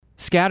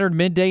Scattered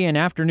midday and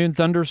afternoon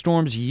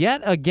thunderstorms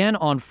yet again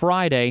on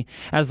Friday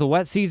as the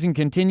wet season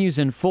continues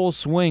in full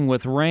swing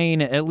with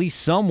rain at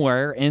least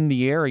somewhere in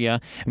the area.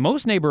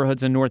 Most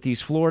neighborhoods in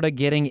northeast Florida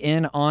getting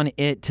in on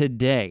it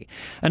today.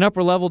 An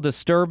upper level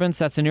disturbance,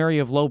 that's an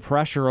area of low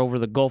pressure over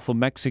the Gulf of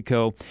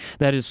Mexico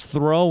that is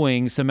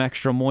throwing some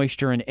extra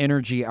moisture and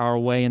energy our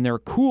way, and there are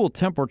cool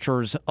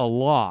temperatures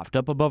aloft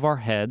up above our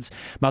heads,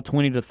 about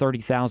 20 to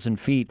 30,000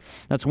 feet.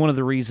 That's one of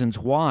the reasons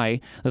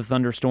why the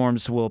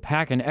thunderstorms will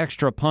pack an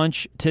extra punch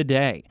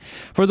today.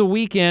 For the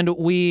weekend,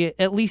 we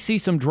at least see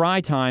some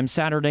dry time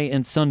Saturday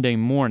and Sunday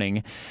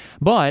morning,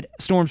 but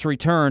storms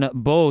return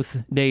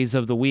both days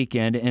of the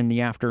weekend in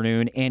the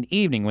afternoon and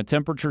evening with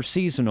temperatures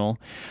seasonal.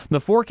 The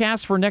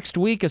forecast for next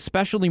week,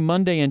 especially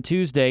Monday and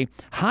Tuesday,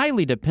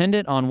 highly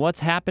dependent on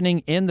what's happening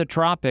in the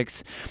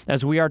tropics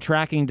as we are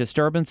tracking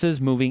disturbances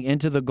moving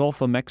into the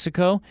Gulf of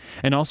Mexico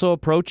and also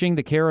approaching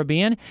the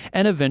Caribbean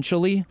and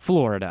eventually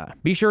Florida.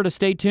 Be sure to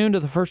stay tuned to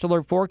the First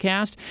Alert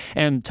forecast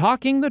and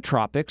Talking the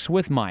Tropics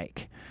with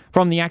Mike.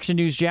 From the Action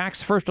News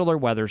Jax First Alert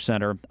Weather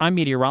Center, I'm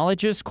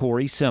meteorologist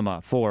Corey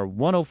Sima for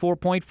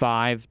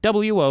 104.5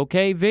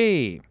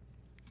 WOKV.